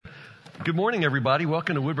Good morning, everybody.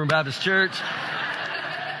 Welcome to Woodburn Baptist Church.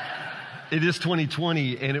 It is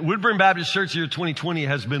 2020, and at Woodburn Baptist Church, year 2020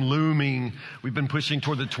 has been looming. We've been pushing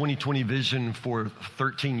toward the 2020 vision for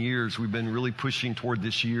 13 years. We've been really pushing toward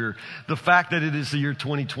this year. The fact that it is the year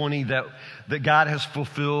 2020, that God has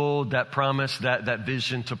fulfilled that promise, that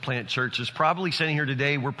vision to plant churches. Probably sitting here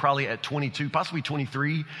today, we're probably at 22, possibly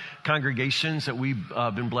 23 congregations that we've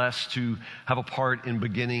been blessed to have a part in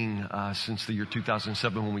beginning since the year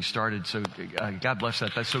 2007 when we started. So God bless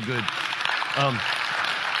that. That's so good.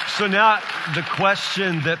 So now the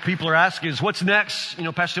question that people are asking is, what's next? You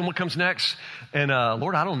know, Pastor Tim, what comes next? And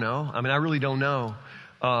Lord, I don't know. I mean, I really don't know.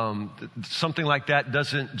 Something like that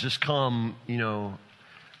doesn't just come, you know.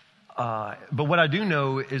 But what I do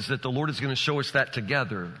know is that the Lord is going to show us that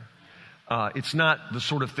together. It's not the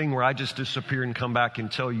sort of thing where I just disappear and come back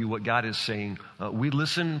and tell you what God is saying. We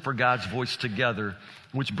listen for God's voice together,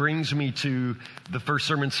 which brings me to the first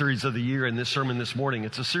sermon series of the year and this sermon this morning.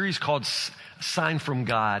 It's a series called Sign from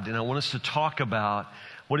God, and I want us to talk about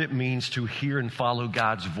what it means to hear and follow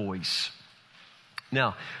God's voice.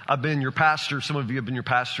 Now, I've been your pastor. Some of you have been your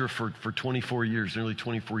pastor for 24 years, nearly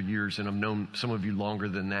 24 years, and I've known some of you longer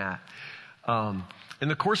than that. In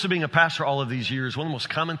the course of being a pastor all of these years, one of the most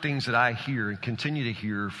common things that I hear and continue to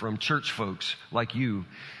hear from church folks like you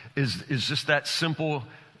is just that simple,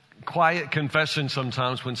 quiet confession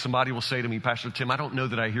sometimes when somebody will say to me, Pastor Tim, I don't know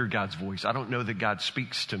that I hear God's voice. I don't know that God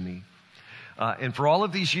speaks to me. And for all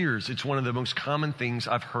of these years, it's one of the most common things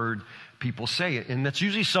I've heard people say. And that's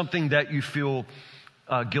usually something that you feel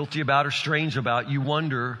guilty about or strange about. You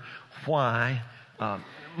wonder why.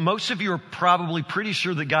 Most of you are probably pretty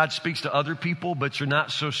sure that God speaks to other people, but you're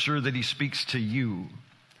not so sure that He speaks to you.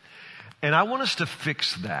 And I want us to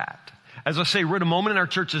fix that. As I say, we're at a moment in our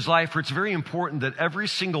church's life where it's very important that every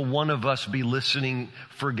single one of us be listening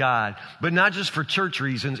for God, but not just for church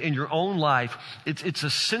reasons. In your own life, it's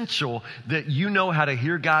essential that you know how to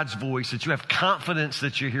hear God's voice, that you have confidence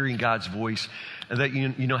that you're hearing God's voice, and that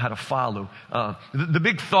you know how to follow. The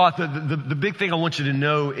big thought, the big thing I want you to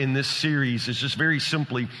know in this series is just very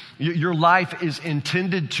simply, your life is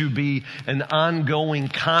intended to be an ongoing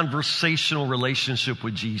conversational relationship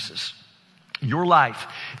with Jesus. Your life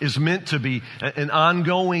is meant to be an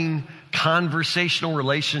ongoing conversational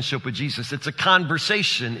relationship with Jesus. It's a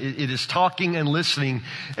conversation. It is talking and listening.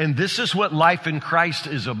 And this is what life in Christ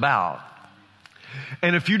is about.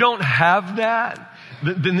 And if you don't have that,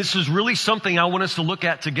 then this is really something I want us to look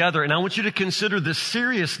at together. And I want you to consider the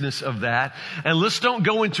seriousness of that. And let's don't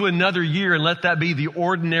go into another year and let that be the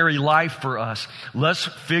ordinary life for us. Let's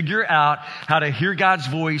figure out how to hear God's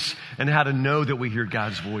voice and how to know that we hear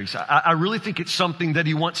God's voice. I really think it's something that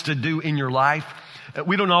He wants to do in your life.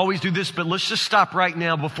 We don't always do this, but let's just stop right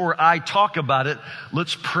now before I talk about it.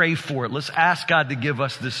 Let's pray for it. Let's ask God to give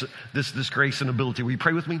us this grace and ability. Will you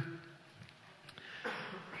pray with me?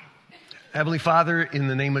 Heavenly Father, in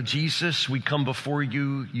the name of Jesus, we come before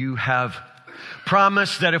you. You have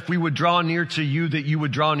promised that if we would draw near to you, that you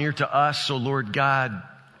would draw near to us. So Lord God,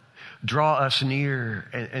 draw us near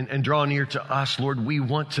and draw near to us. Lord, we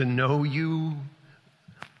want to know you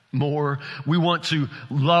more. We want to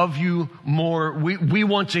love you more. We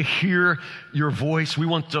want to hear your voice. We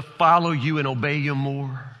want to follow you and obey you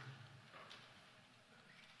more.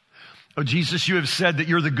 Oh, Jesus, you have said that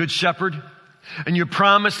you're the good shepherd. And you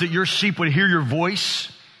promised that your sheep would hear your voice.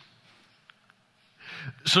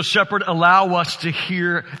 So shepherd, allow us to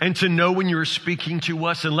hear and to know when you're speaking to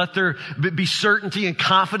us, and let there be certainty and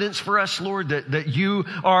confidence for us, Lord, that you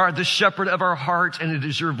are the shepherd of our hearts and it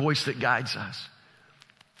is your voice that guides us.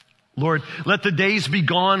 Lord, let the days be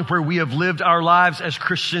gone where we have lived our lives as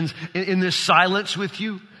Christians in this silence with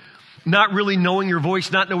you. Not really knowing your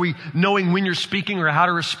voice, not knowing when you're speaking or how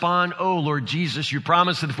to respond. Oh, Lord Jesus, you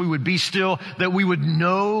promised that if we would be still, that we would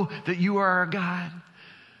know that you are our God.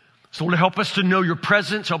 So Lord, help us to know your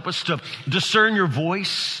presence. Help us to discern your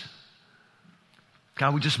voice.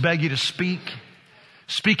 God, we just beg you to speak.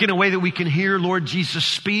 Speak in a way that we can hear. Lord Jesus,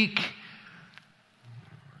 speak.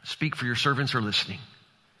 Speak, for your servants are listening.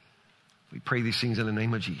 We pray these things in the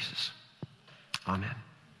name of Jesus. Amen.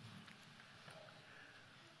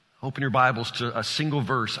 Open your Bibles to a single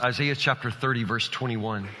verse, Isaiah chapter 30, verse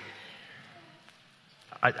 21.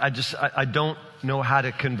 I don't know how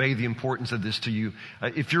to convey the importance of this to you.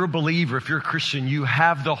 If you're a believer, if you're a Christian, you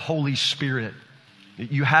have the Holy Spirit.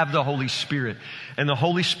 You have the Holy Spirit. And the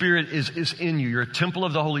Holy Spirit is in you. You're a temple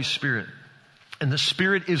of the Holy Spirit. And the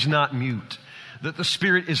Spirit is not mute. That the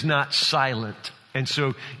Spirit is not silent. And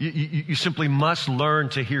so you simply must learn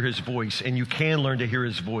to hear His voice. And you can learn to hear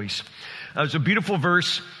His voice. There's a beautiful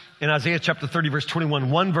verse in Isaiah chapter 30, verse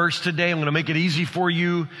 21. One verse today. I'm going to make it easy for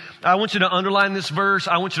you. I want you to underline this verse.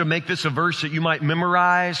 I want you to make this a verse that you might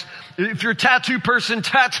memorize. If you're a tattoo person,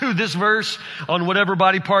 tattoo this verse on whatever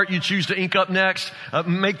body part you choose to ink up next.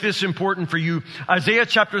 Make this important for you. Isaiah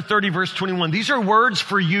chapter 30, verse 21. These are words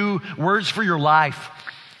for you, words for your life.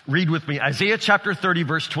 Read with me. Isaiah chapter 30,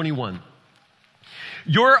 verse 21.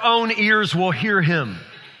 Your own ears will hear him.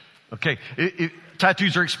 Okay.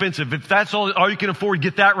 Tattoos are expensive. If that's all you can afford,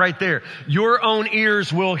 get that right there. Your own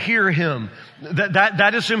ears will hear him.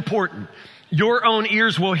 That is important. Your own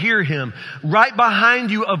ears will hear him. Right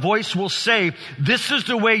behind you, a voice will say, this is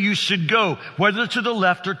the way you should go, whether to the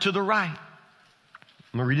left or to the right.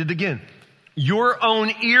 I'm going to read it again. Your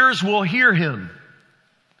own ears will hear him.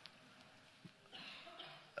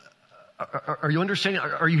 Are you understanding?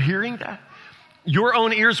 Are you hearing that? Your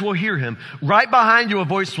own ears will hear him. Right behind you, a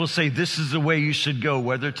voice will say, this is the way you should go,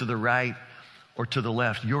 whether to the right or to the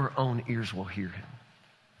left. Your own ears will hear him.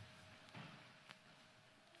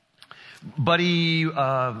 Buddy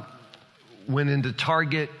went into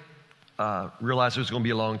Target, realized it was going to be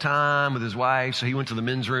a long time with his wife, so he went to the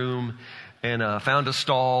men's room and found a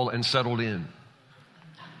stall and settled in.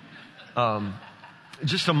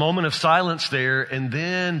 Just a moment of silence there, and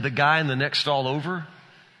then the guy in the next stall over,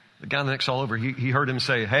 he heard him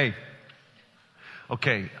say, hey,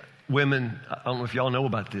 okay, women, I don't know if y'all know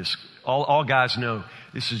about this. All guys know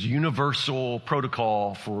this is universal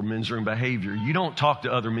protocol for men's room behavior. You don't talk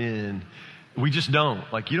to other men. We just don't.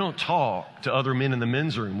 Like, you don't talk to other men in the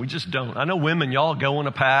men's room. We just don't. I know women, y'all go in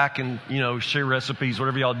a pack and, share recipes,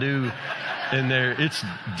 whatever y'all do in there. It's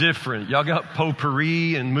different. Y'all got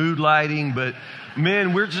potpourri and mood lighting, but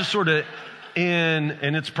men, we're just sort of in,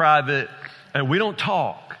 and it's private, and we don't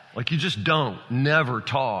talk. Like, you just don't, never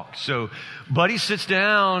talk. So Buddy sits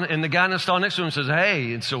down and the guy in the stall next to him says,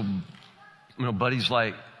 hey. And so, Buddy's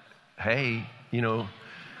like, hey, because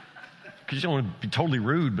you don't want to be totally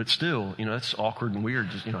rude, but still, that's awkward and weird.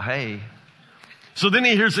 Just, hey. So then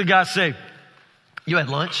he hears the guy say, you had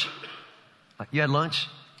lunch? You had lunch?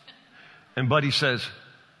 And Buddy says,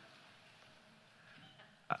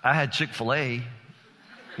 I had Chick-fil-A.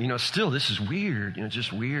 Still, this is weird.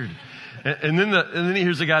 Just weird. And then he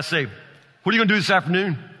hears the guy say, what are you going to do this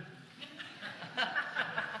afternoon?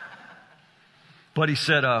 Buddy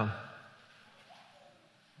said, I'm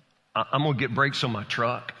going to get brakes on my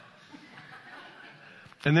truck.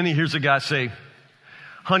 And then he hears the guy say,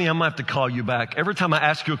 honey, I'm going to have to call you back. Every time I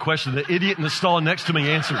ask you a question, the idiot in the stall next to me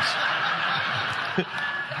answers.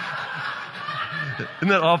 Isn't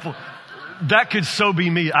that awful? That could so be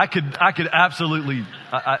me. I could absolutely,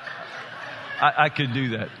 I could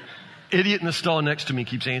do that. Idiot in the stall next to me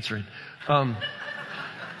keeps answering.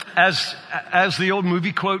 As the old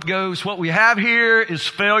movie quote goes, what we have here is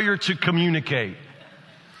failure to communicate.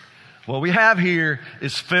 What we have here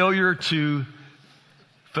is failure to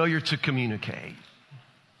communicate.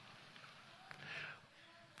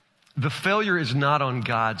 The failure is not on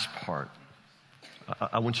God's part.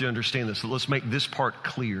 I want you to understand this. So let's make this part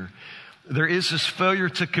clear. There is this failure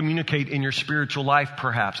to communicate in your spiritual life,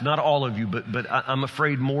 perhaps. Not all of you, but I'm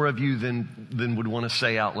afraid more of you than would want to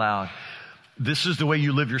say out loud. This is the way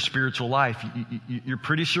you live your spiritual life. You're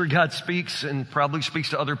pretty sure God speaks and probably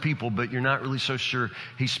speaks to other people, but you're not really so sure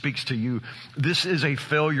He speaks to you. This is a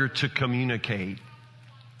failure to communicate.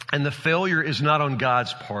 And the failure is not on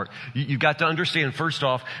God's part. You've got to understand, first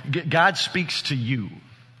off, God speaks to you.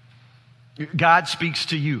 God speaks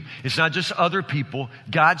to you. It's not just other people.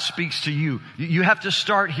 God speaks to you. You have to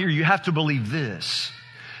start here. You have to believe this.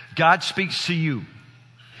 God speaks to you.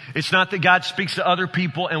 It's not that God speaks to other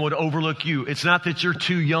people and would overlook you. It's not that you're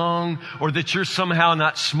too young or that you're somehow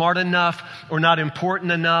not smart enough or not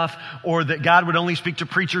important enough or that God would only speak to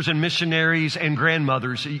preachers and missionaries and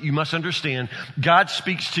grandmothers. You must understand, God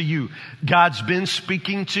speaks to you. God's been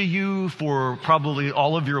speaking to you for probably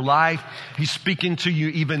all of your life. He's speaking to you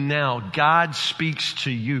even now. God speaks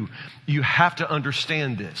to you. You have to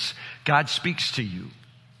understand this. God speaks to you.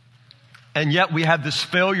 And yet we have this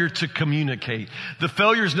failure to communicate. The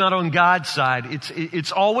failure is not on God's side.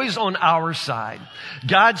 It's always on our side.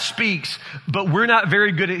 God speaks, but we're not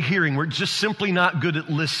very good at hearing. We're just simply not good at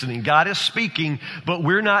listening. God is speaking, but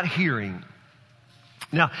we're not hearing.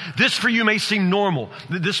 Now, this for you may seem normal.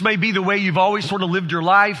 This may be the way you've always sort of lived your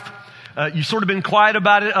life. You've sort of been quiet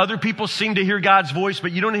about it. Other people seem to hear God's voice,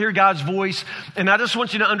 but you don't hear God's voice. And I just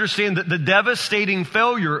want you to understand that the devastating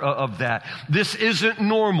failure of that, this isn't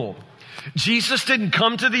normal. Jesus didn't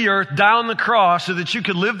come to the earth, die on the cross so that you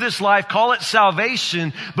could live this life, call it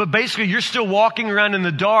salvation, but basically you're still walking around in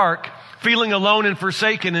the dark, feeling alone and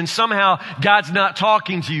forsaken, and somehow God's not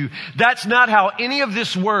talking to you. That's not how any of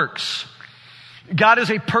this works. God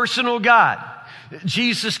is a personal God.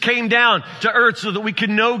 Jesus came down to earth so that we could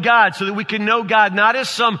know God, not as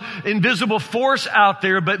some invisible force out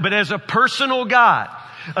there, but as a personal God.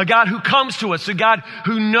 A God who comes to us, a God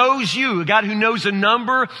who knows you, a God who knows the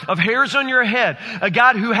number of hairs on your head, a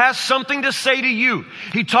God who has something to say to you.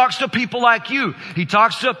 He talks to people like you. He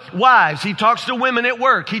talks to wives. He talks to women at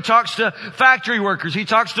work. He talks to factory workers. He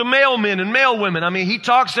talks to male men and male women. I mean, He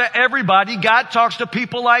talks to everybody. God talks to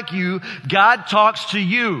people like you. God talks to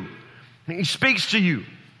you. He speaks to you.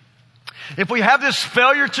 If we have this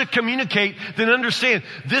failure to communicate, then understand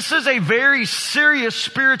this is a very serious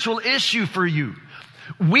spiritual issue for you.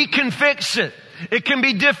 We can fix it. It can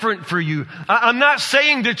be different for you. I'm not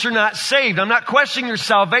saying that you're not saved. I'm not questioning your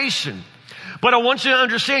salvation. But I want you to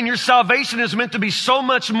understand your salvation is meant to be so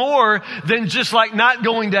much more than just like not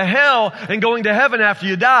going to hell and going to heaven after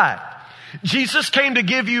you die. Jesus came to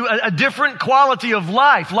give you a different quality of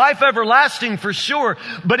life everlasting for sure,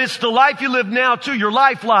 but it's the life you live now too, your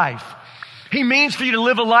life. He means for you to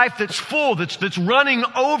live a life that's full, that's running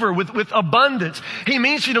over with abundance. He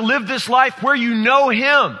means for you to live this life where you know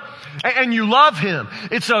Him and you love Him.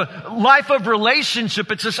 It's a life of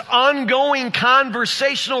relationship. It's this ongoing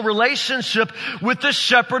conversational relationship with the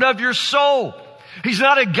shepherd of your soul. He's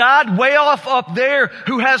not a God way off up there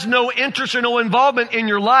who has no interest or no involvement in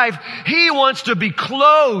your life. He wants to be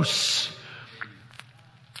close.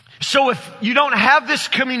 So if you don't have this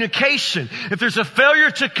communication, if there's a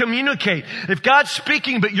failure to communicate, if God's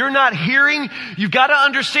speaking but you're not hearing, you've got to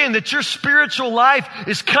understand that your spiritual life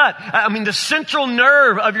is cut. I mean, the central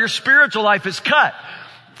nerve of your spiritual life is cut.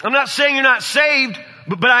 I'm not saying you're not saved,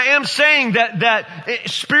 but I am saying that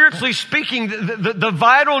spiritually speaking, the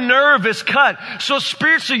vital nerve is cut. So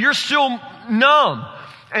spiritually, you're still numb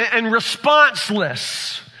and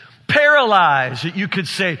responseless. Paralyzed, you could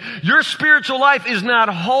say. Your spiritual life is not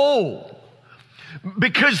whole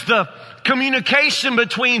because the communication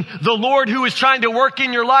between the Lord who is trying to work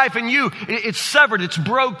in your life and you, it's severed, it's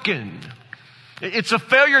broken. It's a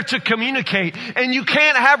failure to communicate, and you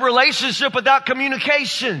can't have relationship without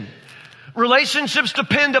communication. Relationships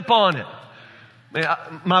depend upon it.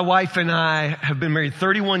 My wife and I have been married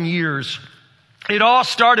 31 years. It all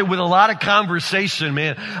started with a lot of conversation,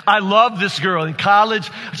 man. I love this girl in college.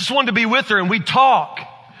 I just wanted to be with her, and we'd talk.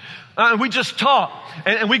 We just talk.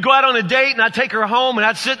 And we'd go out on a date, and I'd take her home, and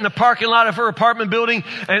I'd sit in the parking lot of her apartment building,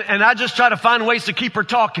 and I'd just try to find ways to keep her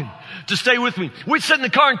talking, to stay with me. We'd sit in the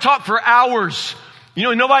car and talk for hours. You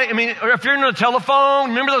know, nobody, I mean, if you're on a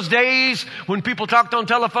telephone, remember those days when people talked on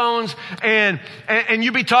telephones and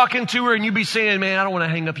you'd be talking to her and you'd be saying, man, I don't want to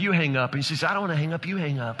hang up, you hang up. And she says, I don't want to hang up, you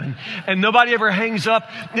hang up. And nobody ever hangs up.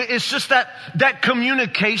 It's just that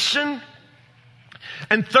communication.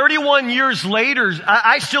 And 31 years later,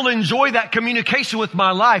 I still enjoy that communication with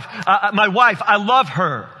my wife. I love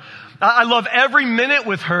her. I love every minute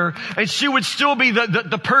with her, and she would still be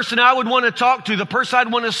the person I would want to talk to, the person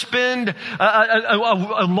I'd want to spend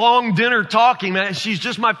a long dinner talking. Man, she's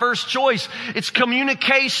just my first choice. It's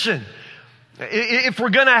communication. If we're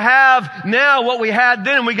going to have now what we had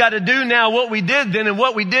then, we got to do now what we did then, and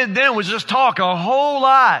what we did then was just talk a whole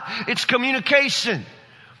lot. It's communication.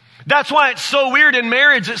 That's why it's so weird in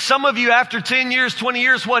marriage that some of you after 10 years, 20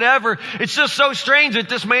 years, whatever, it's just so strange that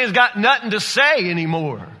this man's got nothing to say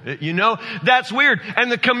anymore. You know, that's weird.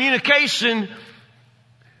 And the communication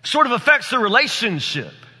sort of affects the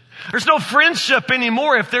relationship. There's no friendship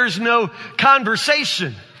anymore if there's no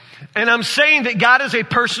conversation. And I'm saying that God is a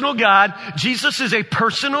personal God. Jesus is a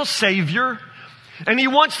personal Savior. And He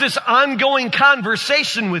wants this ongoing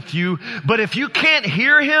conversation with you. But if you can't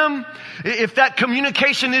hear Him, if that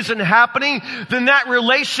communication isn't happening, then that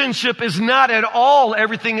relationship is not at all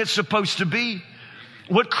everything it's supposed to be.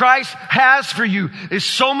 What Christ has for you is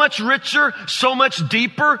so much richer, so much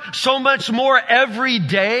deeper, so much more every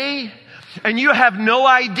day. And you have no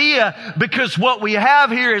idea, because what we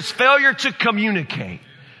have here is failure to communicate.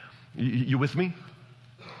 You with me?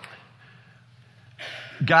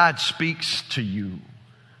 God speaks to you.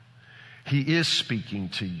 He is speaking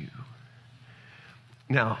to you.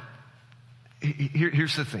 Now,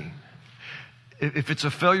 here's the thing. If it's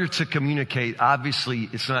a failure to communicate, obviously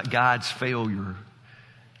it's not God's failure.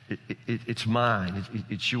 It's mine.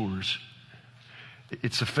 It's yours.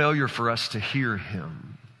 It's a failure for us to hear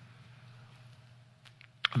Him.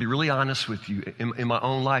 I'll be really honest with you. In my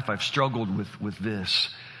own life, I've struggled with this.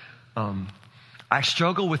 I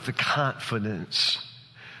struggle with the confidence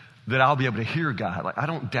that I'll be able to hear God. Like, I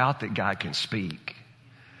don't doubt that God can speak.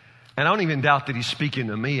 And I don't even doubt that he's speaking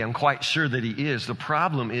to me. I'm quite sure that he is. The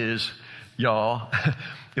problem is, y'all,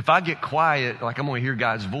 if I get quiet, like I'm going to hear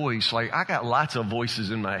God's voice, like I got lots of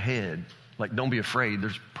voices in my head. Like, don't be afraid.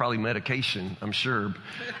 There's probably medication, I'm sure.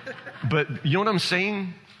 But you know what I'm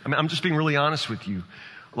saying? I mean, I'm just being really honest with you.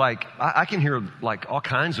 Like, I can hear like all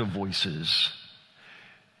kinds of voices.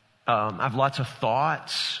 I have lots of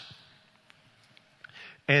thoughts.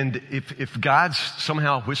 And if God's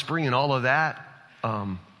somehow whispering and all of that,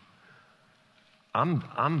 I'm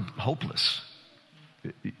hopeless.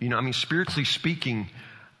 You know, I mean, spiritually speaking,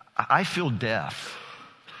 I feel deaf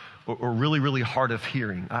or really, really hard of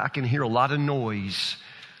hearing. I can hear a lot of noise,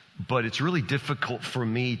 but it's really difficult for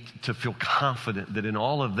me to feel confident that in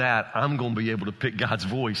all of that, I'm going to be able to pick God's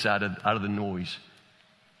voice out of the noise.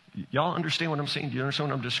 Y'all understand what I'm saying? Do you understand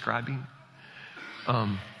what I'm describing?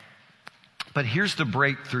 But here's the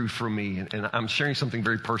breakthrough for me, and I'm sharing something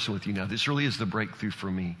very personal with you now. This really is the breakthrough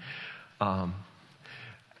for me.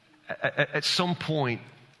 At some point,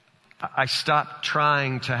 I stopped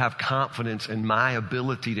trying to have confidence in my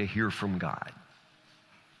ability to hear from God.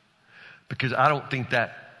 Because I don't think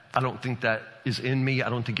that is in me. I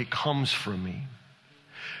don't think it comes from me.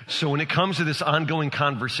 So when it comes to this ongoing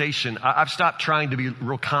conversation, I've stopped trying to be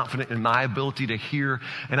real confident in my ability to hear,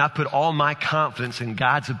 and I put all my confidence in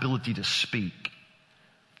God's ability to speak.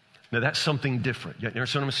 Now that's something different. You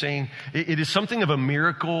understand what I'm saying? It is something of a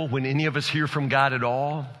miracle when any of us hear from God at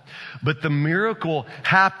all. But the miracle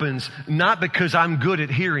happens not because I'm good at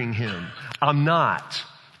hearing him. I'm not.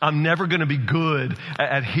 I'm never going to be good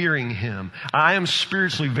at hearing him. I am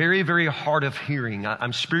spiritually very, very hard of hearing.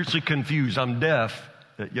 I'm spiritually confused. I'm deaf.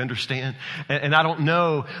 You understand? And I don't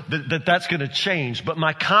know that that's going to change. But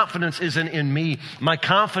my confidence isn't in me. My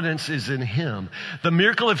confidence is in him. The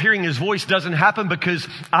miracle of hearing his voice doesn't happen because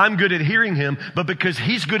I'm good at hearing him, but because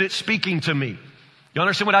he's good at speaking to me. You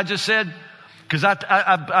understand what I just said? Because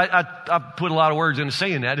I put a lot of words into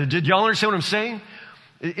saying that. Did y'all understand what I'm saying?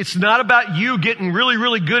 It's not about you getting really,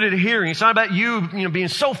 really good at hearing. It's not about you being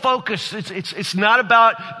so focused. It's not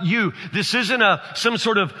about you. This isn't some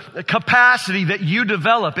sort of capacity that you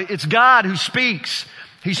develop. It's God who speaks.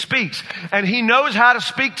 He speaks. And he knows how to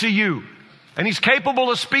speak to you. And he's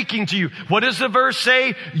capable of speaking to you. What does the verse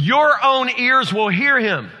say? Your own ears will hear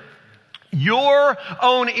him. Your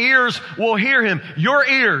own ears will hear him. Your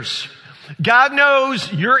ears. God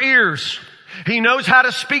knows your ears. He knows how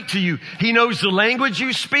to speak to you. He knows the language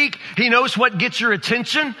you speak. He knows what gets your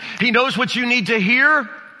attention. He knows what you need to hear.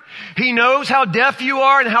 He knows how deaf you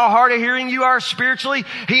are and how hard of hearing you are spiritually.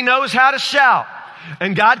 He knows how to shout.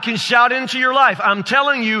 And God can shout into your life. I'm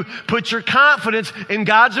telling you, put your confidence in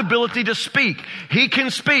God's ability to speak. He can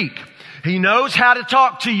speak. He knows how to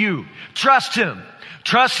talk to you. Trust him.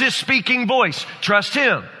 Trust his speaking voice. Trust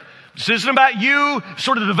him. This isn't about you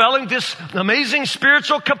sort of developing this amazing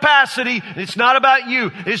spiritual capacity. It's not about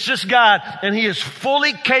you. It's just God. And he is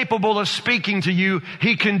fully capable of speaking to you.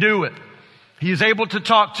 He can do it. He is able to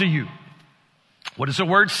talk to you. What does the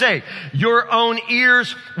word say? Your own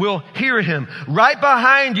ears will hear him. Right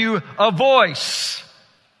behind you, a voice.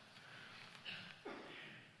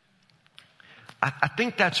 I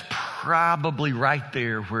think that's probably right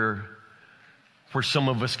there where some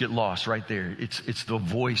of us get lost, right there. It's the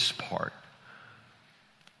voice part.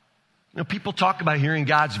 You know, people talk about hearing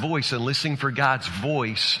God's voice and listening for God's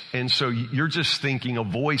voice. And so you're just thinking a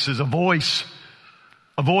voice is a voice.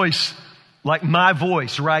 A voice like my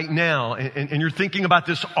voice right now. And you're thinking about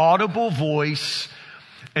this audible voice.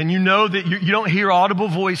 And you know that you don't hear audible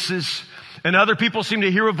voices. And other people seem to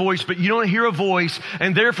hear a voice, but you don't hear a voice,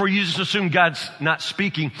 and therefore you just assume God's not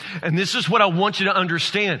speaking. And this is what I want you to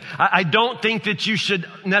understand. I don't think that you should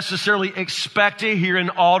necessarily expect to hear an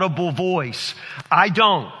audible voice. I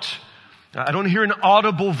don't hear an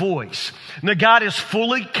audible voice. Now, God is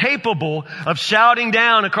fully capable of shouting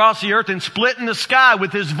down across the earth and splitting the sky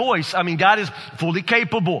with his voice. I mean, God is fully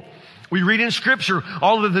capable. We read in Scripture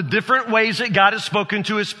all of the different ways that God has spoken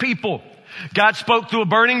to his people. God spoke through a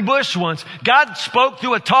burning bush once. God spoke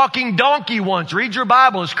through a talking donkey once. Read your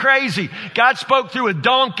Bible. It's crazy. God spoke through a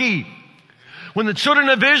donkey. When the children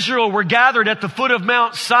of Israel were gathered at the foot of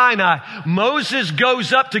Mount Sinai, Moses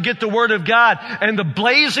goes up to get the word of God, and the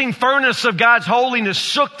blazing furnace of God's holiness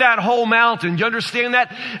shook that whole mountain. Do you understand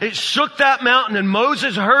that? It shook that mountain, and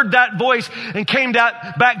Moses heard that voice and came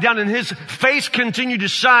back down, and his face continued to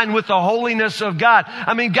shine with the holiness of God.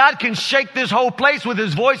 I mean, God can shake this whole place with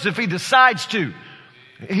his voice if he decides to.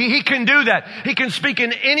 He can do that. He can speak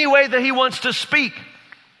in any way that he wants to speak.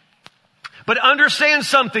 But understand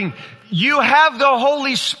something. You have the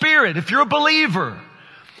Holy Spirit. If you're a believer,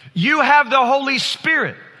 You have the Holy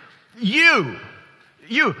Spirit. You.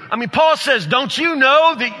 I mean, Paul says, don't you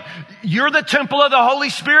know that you're the temple of the Holy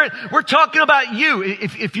Spirit? We're talking about you.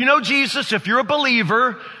 If you know Jesus, if you're a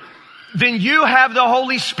believer, then you have the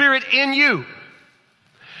Holy Spirit in you.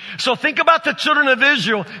 So think about the children of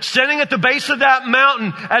Israel standing at the base of that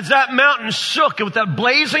mountain as that mountain shook with that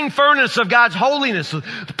blazing furnace of God's holiness,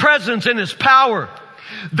 the presence and His power.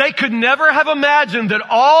 They could never have imagined that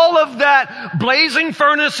all of that blazing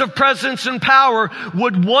furnace of presence and power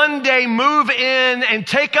would one day move in and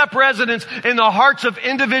take up residence in the hearts of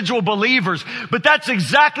individual believers. But that's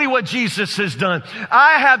exactly what Jesus has done.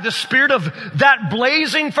 I have the Spirit of that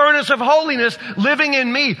blazing furnace of holiness living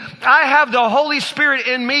in me. I have the Holy Spirit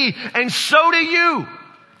in me, and so do you.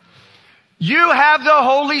 You have the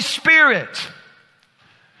Holy Spirit.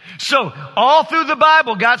 So, all through the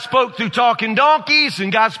Bible, God spoke through talking donkeys,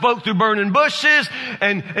 and God spoke through burning bushes,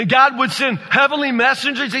 and God would send heavenly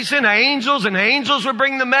messengers. He sent angels, and angels would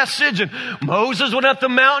bring the message, and Moses went up the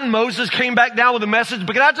mountain. Moses came back down with a message.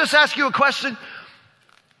 But can I just ask you a question?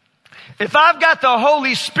 If I've got the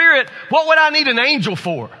Holy Spirit, what would I need an angel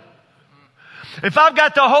for? If I've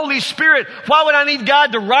got the Holy Spirit, why would I need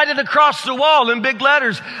God to write it across the wall in big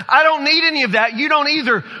letters? I don't need any of that. You don't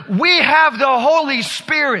either. We have the Holy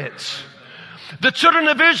Spirit. The children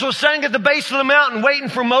of Israel standing at the base of the mountain waiting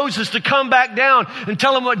for Moses to come back down and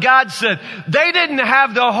tell them what God said. They didn't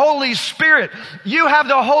have the Holy Spirit. You have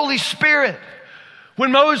the Holy Spirit.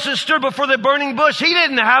 When Moses stood before the burning bush, he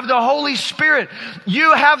didn't have the Holy Spirit.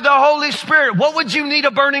 You have the Holy Spirit. What would you need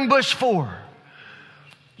a burning bush for?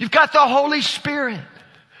 You've got the Holy Spirit.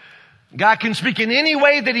 God can speak in any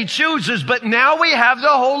way that He chooses, but now we have the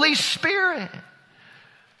Holy Spirit.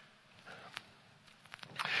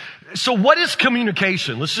 So what is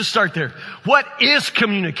communication? Let's just start there. What is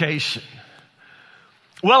communication?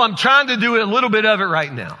 Well, I'm trying to do a little bit of it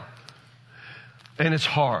right now. And it's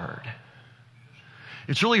hard.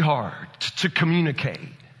 It's really hard to communicate.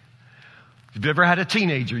 If you've ever had a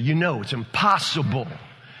teenager, you know it's impossible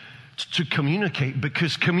to communicate,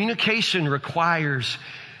 because communication requires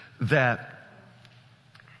that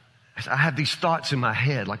I have these thoughts in my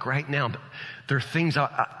head, like right now, but there are things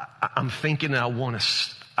I'm thinking that I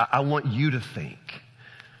want you to think.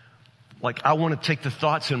 Like I want to take the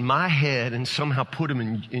thoughts in my head and somehow put them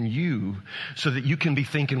in you so that you can be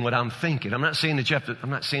thinking what I'm thinking. I'm not saying that you have to, I'm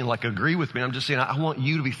not saying like agree with me. I'm just saying I want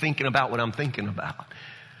you to be thinking about what I'm thinking about.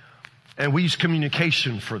 And we use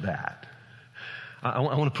communication for that. I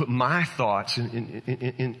want to put my thoughts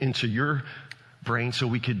into your brain so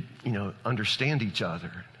we could, understand each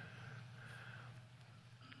other.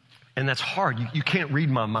 And that's hard. You can't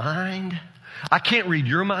read my mind. I can't read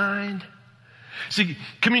your mind. See,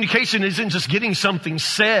 communication isn't just getting something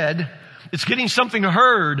said. It's getting something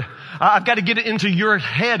heard. I've got to get it into your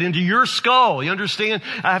head, into your skull. You understand?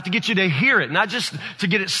 I have to get you to hear it, not just to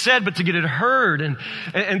get it said, but to get it heard.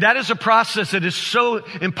 And that is a process that is so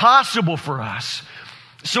impossible for us.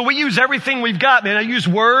 So we use everything we've got, man. I use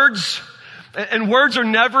words, and words are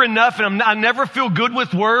never enough, and I never feel good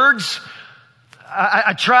with words.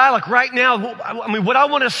 I try, like right now, what I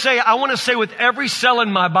want to say with every cell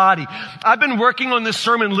in my body. I've been working on this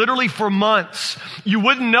sermon literally for months. You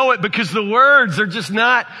wouldn't know it because the words are just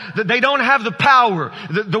not, they don't have the power.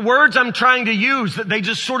 The words I'm trying to use, they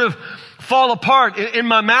just sort of fall apart in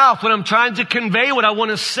my mouth when I'm trying to convey what I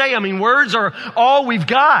want to say. I mean, words are all we've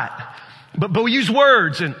got. But we use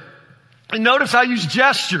words, and notice I use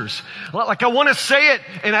gestures. Like I want to say it,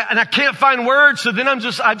 and I can't find words, so then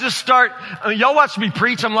I just start. Y'all watch me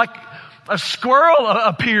preach. I'm like a squirrel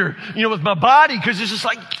up here, with my body, because it's just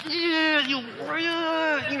like,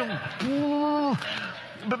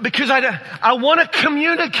 but because I want to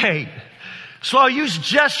communicate. So I'll use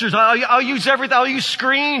gestures. I'll use everything. I'll use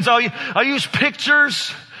screens. I'll use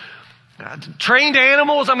pictures. Trained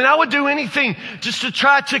animals. I mean, I would do anything just to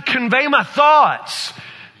try to convey my thoughts,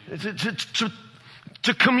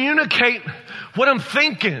 to communicate what I'm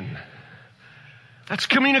thinking. That's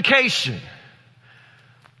communication.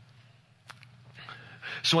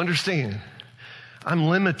 So understand, I'm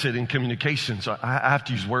limited in communication, so I have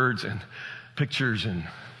to use words and pictures and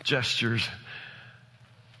gestures.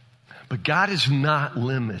 But God is not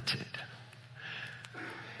limited.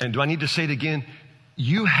 And do I need to say it again?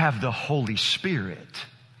 You have the Holy Spirit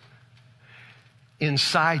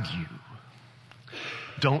inside you.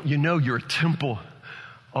 Don't you know you're a temple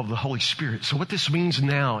of the Holy Spirit? So what this means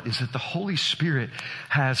now is that the Holy Spirit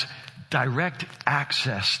has direct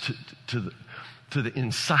access to the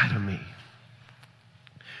inside of me.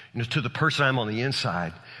 To the person I'm on the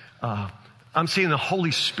inside. I'm saying the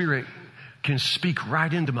Holy Spirit can speak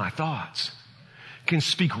right into my thoughts. can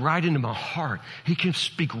speak right into my heart. He can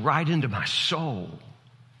speak right into my soul.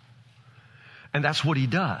 And that's what he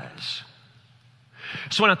does.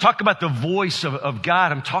 So when I talk about the voice of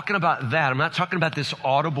God, I'm talking about that. I'm not talking about this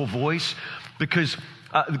audible voice, because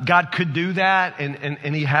God could do that,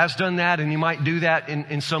 and he has done that, and he might do that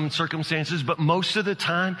in some circumstances. But most of the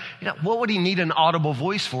time, what would he need an audible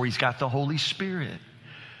voice for? He's got the Holy Spirit.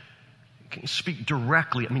 He can speak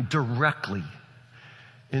directly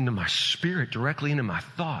into my spirit, directly into my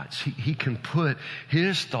thoughts. He can put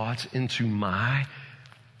his thoughts into my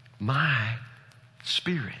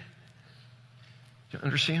spirit. Do you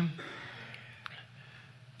understand?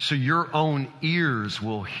 So your own ears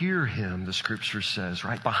will hear him, the scripture says.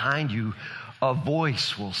 Right behind you, a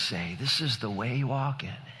voice will say, this is the way you walk in.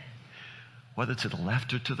 Whether to the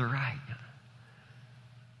left or to the right.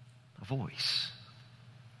 A voice.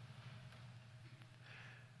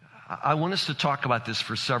 I want us to talk about this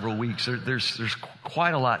for several weeks. There's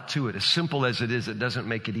quite a lot to it. As simple as it is, it doesn't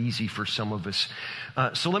make it easy for some of us.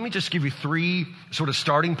 So let me just give you 3 sort of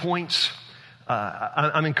starting points.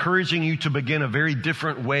 I'm encouraging you to begin a very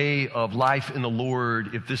different way of life in the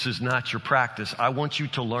Lord if this is not your practice. I want you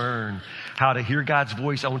to learn how to hear God's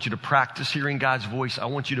voice. I want you to practice hearing God's voice. I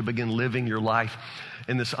want you to begin living your life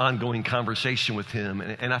in this ongoing conversation with him.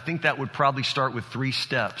 And I think that would probably start with 3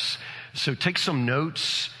 steps. So take some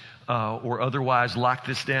notes. Or otherwise lock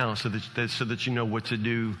this down so that you know what to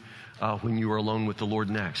do when you are alone with the Lord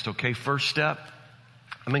next. Okay, first step,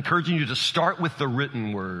 I'm encouraging you to start with the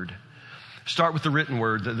written word. Start with the written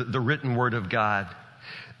word, the written word of God.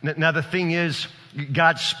 Now the thing is,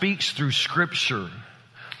 God speaks through Scripture.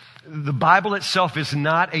 The Bible itself is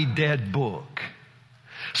not a dead book.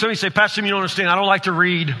 Some of you say, Pastor, you don't understand, I don't like to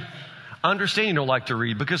read. I understand you don't like to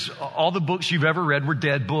read because all the books you've ever read were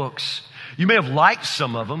dead books. You may have liked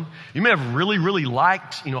some of them. You may have really, really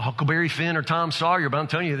liked, Huckleberry Finn or Tom Sawyer, but I'm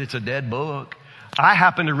telling you, it's a dead book. I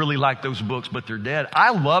happen to really like those books, but they're dead.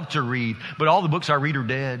 I love to read, but all the books I read are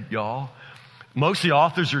dead, y'all. Most of the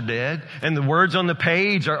authors are dead, and the words on the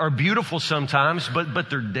page are beautiful sometimes, but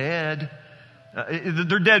they're dead.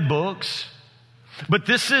 They're dead books. But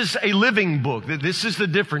this is a living book. This is the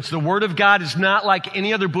difference. The Word of God is not like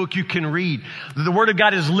any other book you can read. The Word of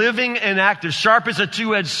God is living and active, sharp as a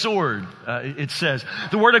two-edged sword, it says.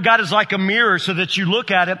 The Word of God is like a mirror so that you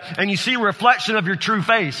look at it and you see a reflection of your true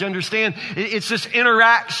face. You understand? It's this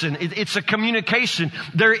interaction. It's a communication.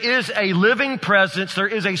 There is a living presence. There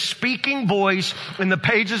is a speaking voice in the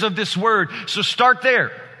pages of this Word. So start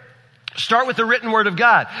there. Start with the written word of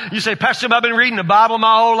God. You say, Pastor, I've been reading the Bible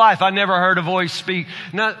my whole life. I never heard a voice speak.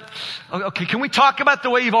 Now, okay, can we talk about the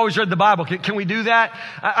way you've always read the Bible? Can we do that?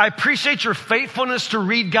 I appreciate your faithfulness to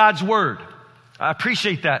read God's word. I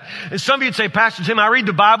appreciate that. And some of you'd say, Pastor Tim, I read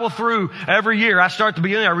the Bible through every year. I start at the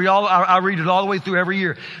beginning. I read it all the way through every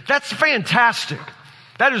year. That's fantastic.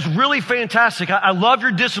 That is really fantastic. I love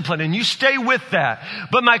your discipline and you stay with that.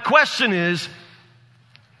 But my question is,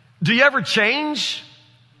 do you ever change?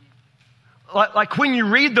 Like when you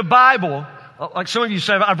read the Bible, like some of you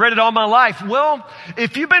say, I've read it all my life. Well,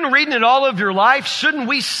 if you've been reading it all of your life, shouldn't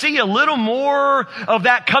we see a little more of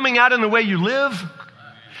that coming out in the way you live?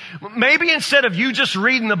 Maybe instead of you just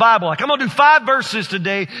reading the Bible, like I'm going to do 5 verses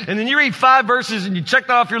today, and then you read 5 verses and you checked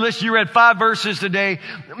off your list, you read 5 verses today.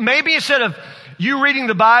 Maybe instead of you reading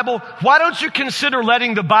the Bible, why don't you consider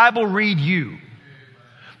letting the Bible read you?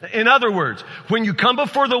 In other words, when you come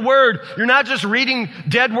before the Word, you're not just reading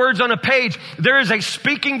dead words on a page. There is a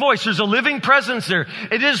speaking voice. There's a living presence there.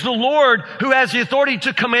 It is the Lord who has the authority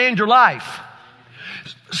to command your life.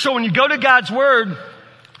 So when you go to God's Word,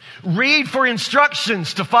 read for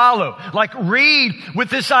instructions to follow. Like read with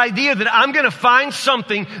this idea that I'm going to find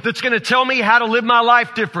something that's going to tell me how to live my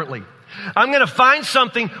life differently. I'm going to find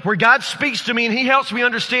something where God speaks to me and He helps me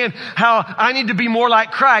understand how I need to be more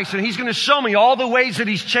like Christ. And He's going to show me all the ways that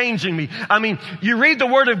He's changing me. I mean, you read the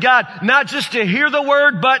Word of God, not just to hear the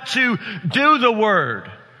Word, but to do the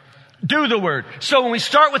Word. Do the Word. So when we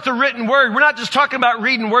start with the written Word, we're not just talking about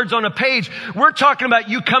reading words on a page. We're talking about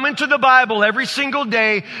you come into the Bible every single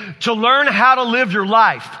day to learn how to live your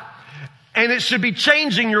life. And it should be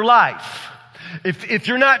changing your life. If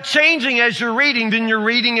you're not changing as you're reading, then you're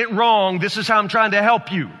reading it wrong. This is how I'm trying to help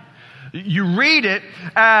you. You read it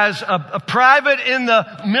as a private in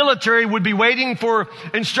the military would be waiting for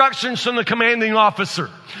instructions from the commanding officer.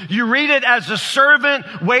 You read it as a servant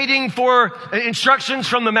waiting for instructions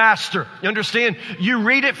from the master. You understand? You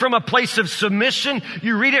read it from a place of submission.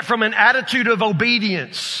 You read it from an attitude of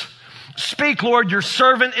obedience. Speak, Lord, your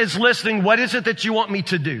servant is listening. What is it that you want me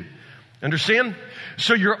to do? Understand?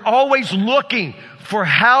 So you're always looking for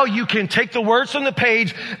how you can take the words on the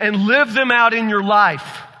page and live them out in your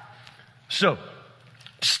life. So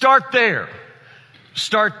start there.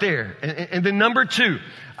 Start there. And then number 2,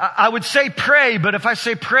 I would say pray, but if I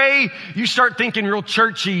say pray, you start thinking real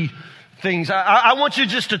churchy things. I want you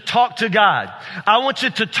just to talk to God. I want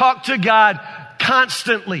you to talk to God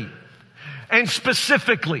constantly and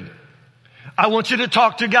specifically. I want you to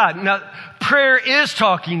talk to God. Now, prayer is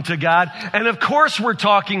talking to God, and of course we're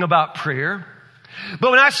talking about prayer.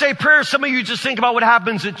 But when I say prayer, some of you just think about what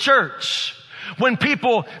happens at church. When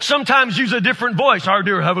people sometimes use a different voice, our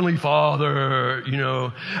dear Heavenly Father,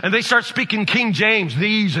 and they start speaking King James,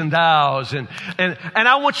 these and thous. And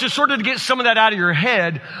I want you sort of to get some of that out of your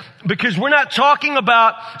head, because we're not talking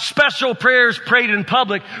about special prayers prayed in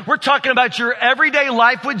public. We're talking about your everyday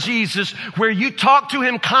life with Jesus, where you talk to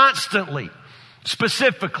Him constantly,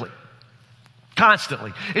 specifically,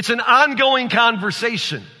 constantly. It's an ongoing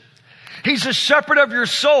conversation. He's the shepherd of your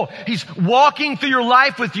soul. He's walking through your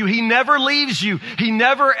life with you. He never leaves you. He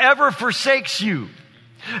never, ever forsakes you.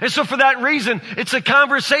 And so for that reason, it's a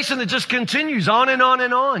conversation that just continues on and on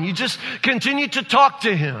and on. You just continue to talk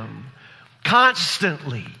to Him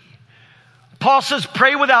constantly. Paul says,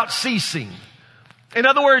 pray without ceasing. In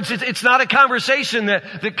other words, it's not a conversation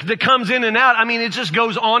that comes in and out. I mean, it just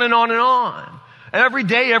goes on and on and on. Every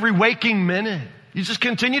day, every waking minute. You just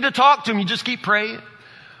continue to talk to Him. You just keep praying.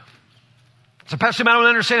 So, Pastor, I don't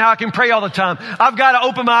understand how I can pray all the time. I've got to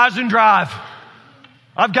open my eyes and drive.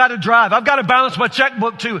 I've got to drive. I've got to balance my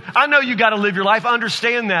checkbook too. I know you got to live your life. I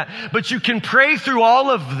understand that. But you can pray through all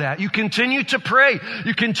of that. You continue to pray.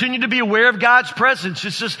 You continue to be aware of God's presence.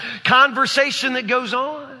 It's this conversation that goes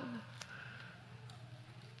on.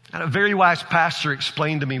 And a very wise pastor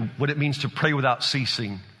explained to me what it means to pray without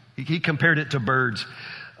ceasing. He compared it to birds.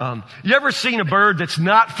 You ever seen a bird that's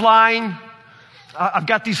not flying? I've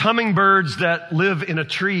got these hummingbirds that live in a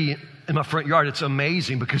tree in my front yard. It's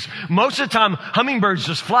amazing because most of the time hummingbirds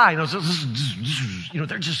just fly.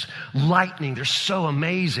 They're just lightning. They're so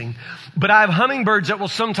amazing. But I have hummingbirds that will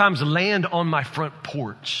sometimes land on my front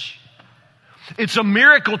porch. It's a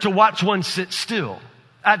miracle to watch one sit still.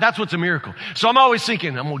 That's what's a miracle. So I'm always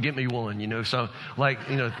thinking, I'm going to get me one, So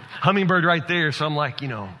hummingbird right there. So I'm like,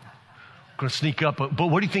 going to sneak up. But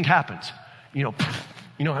what do you think happens?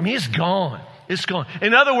 It's gone. It's gone.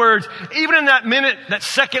 In other words, even in that minute, that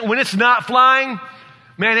second when it's not flying,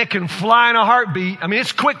 man, it can fly in a heartbeat. I mean,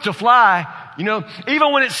 it's quick to fly.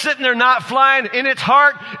 Even when it's sitting there not flying, in its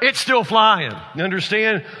heart, it's still flying. You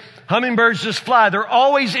understand? Hummingbirds just fly. They're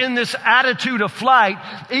always in this attitude of flight,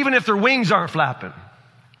 even if their wings aren't flapping.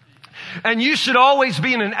 And you should always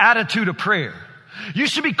be in an attitude of prayer. You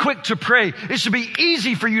should be quick to pray. It should be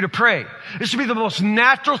easy for you to pray. It should be the most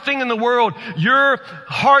natural thing in the world. Your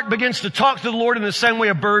heart begins to talk to the Lord in the same way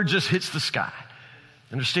a bird just hits the sky.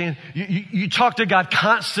 Understand? You talk to God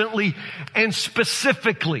constantly and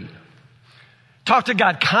specifically. Talk to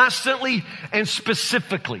God constantly and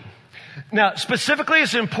specifically. Now, specifically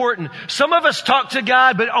is important. Some of us talk to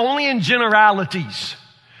God, but only in generalities.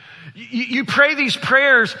 You pray these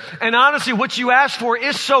prayers, and honestly, what you ask for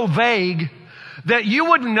is so vague that you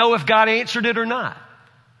wouldn't know if God answered it or not.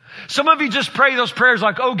 Some of you just pray those prayers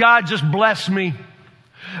like, oh God, just bless me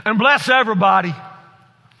and bless everybody.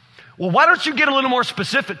 Well, why don't you get a little more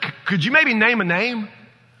specific? Could you maybe name a name?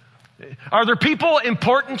 Are there people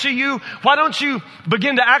important to you? Why don't you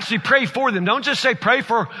begin to actually pray for them? Don't just say pray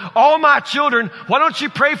for all my children. Why don't you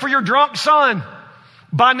pray for your drunk son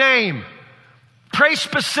by name? Pray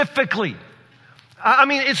specifically. I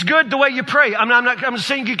mean, it's good the way you pray. I'm just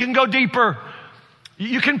saying you can go deeper.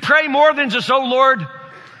 You can pray more than just, oh Lord,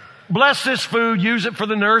 bless this food, use it for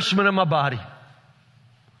the nourishment of my body.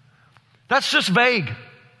 That's just vague.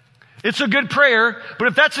 It's a good prayer, but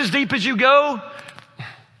if that's as deep as you go,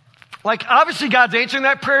 obviously God's answering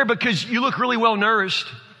that prayer because you look really well nourished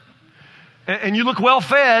and you look well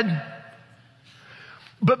fed.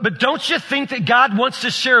 But don't you think that God wants to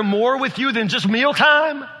share more with you than just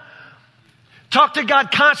mealtime? Talk to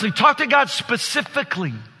God constantly. Talk to God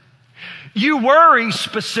specifically. You worry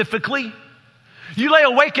specifically. You lay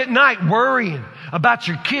awake at night worrying about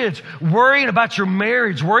your kids, worrying about your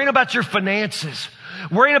marriage, worrying about your finances,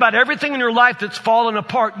 worrying about everything in your life that's fallen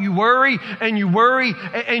apart. You worry and you worry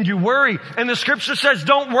and you worry. And the scripture says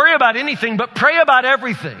don't worry about anything, but pray about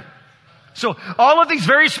everything. So all of these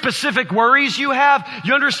very specific worries you have,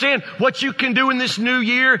 you understand what you can do in this new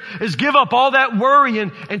year is give up all that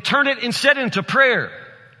worrying and turn it instead into prayer.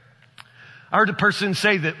 I heard a person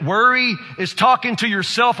say that worry is talking to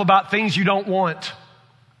yourself about things you don't want.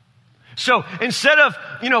 So instead of,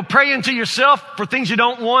 praying to yourself for things you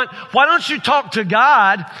don't want, why don't you talk to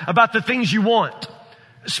God about the things you want?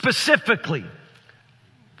 Specifically,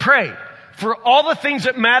 pray for all the things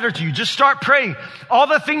that matter to you. Just start praying. All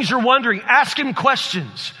the things you're wondering, ask Him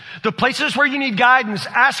questions. The places where you need guidance,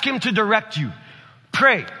 ask Him to direct you.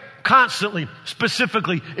 Pray constantly,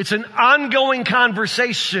 specifically. It's an ongoing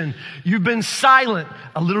conversation. You've been silent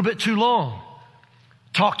a little bit too long.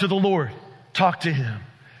 Talk to the Lord. Talk to Him.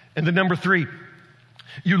 And then number 3,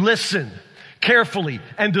 you listen carefully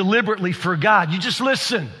and deliberately for God. You just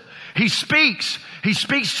listen. He speaks. He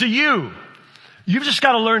speaks to you. You've just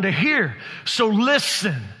got to learn to hear. So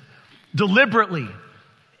listen deliberately,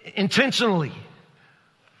 intentionally.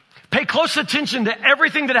 Pay close attention to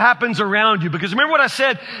everything that happens around you, because remember what I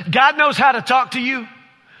said, God knows how to talk to you.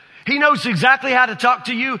 He knows exactly how to talk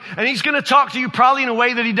to you, and He's going to talk to you probably in a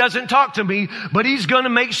way that He doesn't talk to me, but He's going to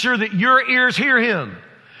make sure that your ears hear Him.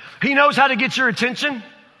 He knows how to get your attention.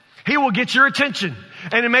 He will get your attention.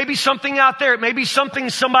 And it may be something out there. It may be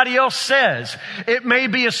something somebody else says. It may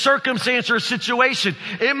be a circumstance or a situation.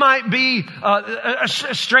 It might be a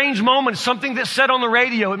strange moment, something that's said on the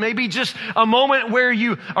radio. It may be just a moment where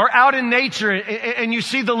you are out in nature and you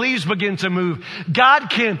see the leaves begin to move.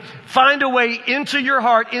 God can find a way into your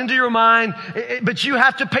heart, into your mind, but you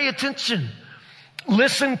have to pay attention.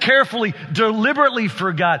 Listen carefully, deliberately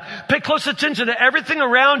for God. Pay close attention to everything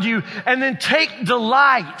around you, and then take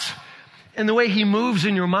delight in the way He moves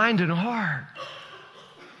in your mind and heart.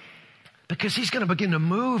 Because He's going to begin to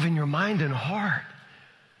move in your mind and heart.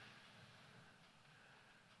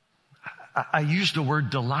 I used the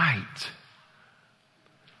word delight.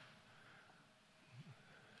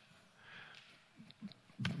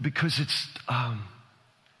 Because it's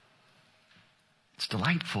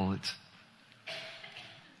delightful. It's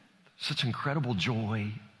such incredible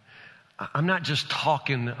joy. I'm not just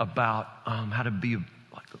talking about how to be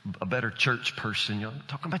a better church person. I'm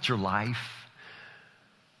talking about your life.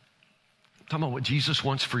 I'm talking about what Jesus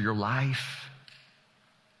wants for your life.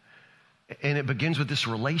 And it begins with this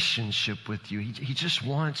relationship with you. He just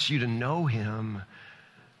wants you to know Him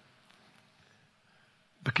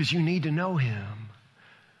because you need to know Him,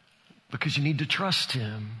 because you need to trust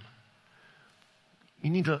Him. You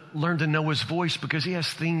need to learn to know His voice because He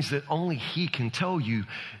has things that only He can tell you.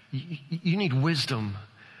 You need wisdom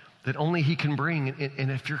that only He can bring. And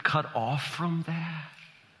if you're cut off from that,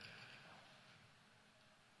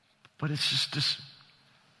 but it's just this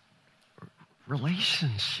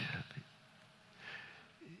relationship.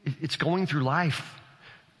 It's going through life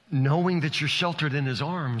knowing that you're sheltered in His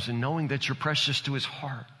arms and knowing that you're precious to His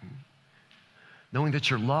heart. Knowing that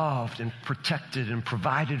you're loved and protected and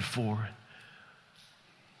provided for.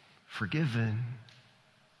 Forgiven.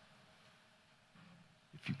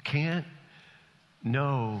 If you can't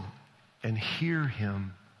know and hear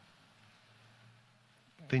Him,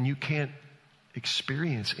 then you can't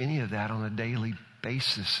experience any of that on a daily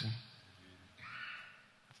basis. And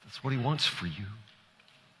that's what He wants for you.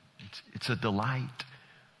 It's a delight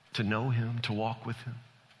to know Him, to walk with Him,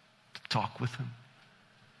 to talk with Him.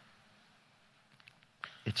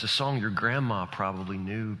 It's a song your grandma probably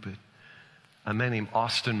knew, but a man named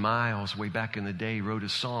Austin Miles, way back in the day, wrote a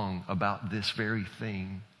song about this very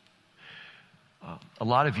thing. A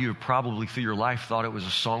lot of you have probably through your life thought it was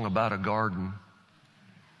a song about a garden.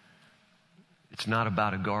 It's not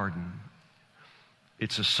about a garden.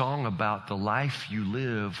 It's a song about the life you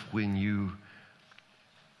live when you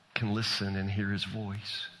can listen and hear His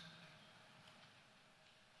voice.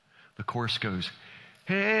 The chorus goes,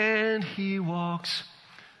 and He walks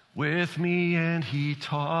with me and He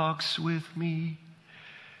talks with me,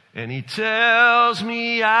 and He tells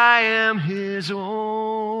me I am His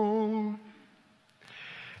own,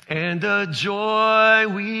 and the joy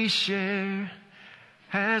we share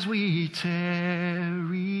as we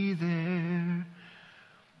tarry there,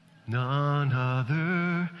 none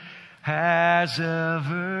other has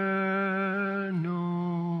ever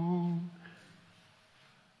known.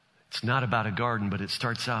 It's not about a garden, but it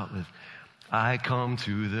starts out with, I come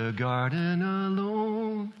to the garden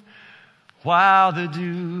alone while the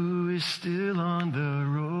dew is still on the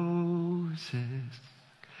roses,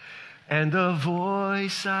 and the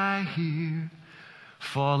voice I hear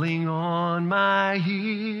falling on my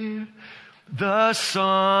ear, the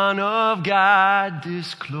Son of God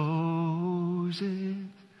discloses,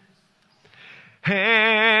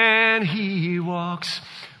 and He walks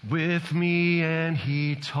with me and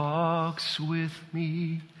He talks with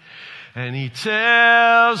me, and He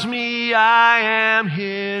tells me I am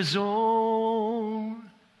His own,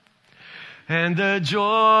 and the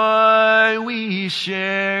joy we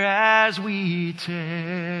share as we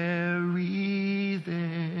tarry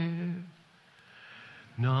there.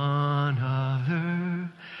 None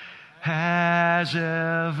other has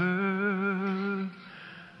ever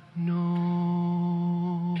known.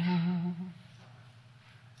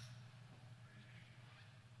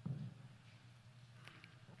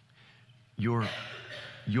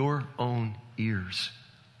 Your own ears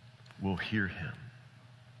will hear him.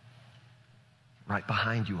 Right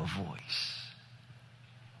behind you, a voice.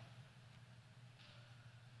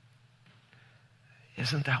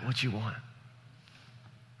 Isn't that what you want?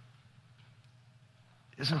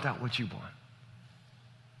 Isn't that what you want?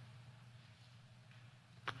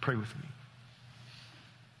 Pray with me.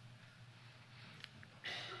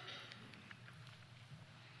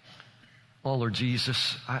 Oh, Lord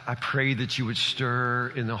Jesus, I pray that you would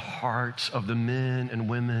stir in the hearts of the men and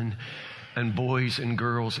women and boys and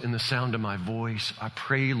girls in the sound of my voice. I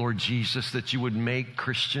pray, Lord Jesus, that you would make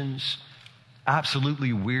Christians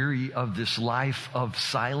absolutely weary of this life of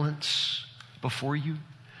silence before you.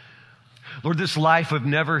 Lord, this life of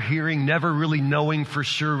never hearing, never really knowing for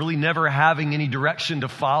sure, really never having any direction to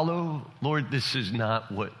follow. Lord, this is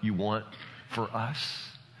not what you want for us.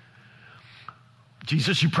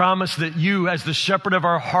 Jesus, you promised that you, as the shepherd of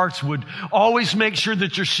our hearts, would always make sure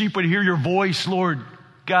that your sheep would hear your voice. Lord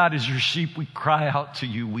God, as your sheep, we cry out to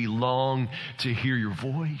you. We long to hear your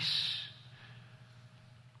voice.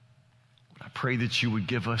 I pray that you would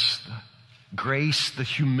give us the grace, the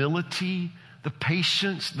humility, the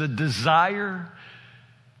patience, the desire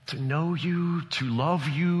to know you, to love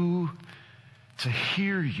you, to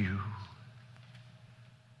hear you.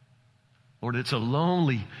 Lord, it's a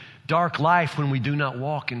lonely, dark life when we do not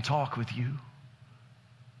walk and talk with you.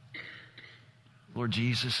 Lord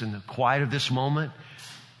Jesus, in the quiet of this moment,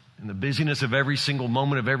 in the busyness of every single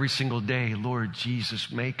moment of every single day, Lord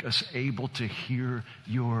Jesus, make us able to hear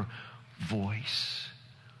your voice,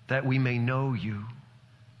 that we may know you,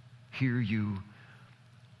 hear you,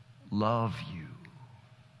 love you.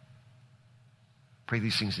 Pray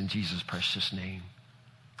these things in Jesus' precious name.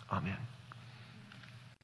 Amen.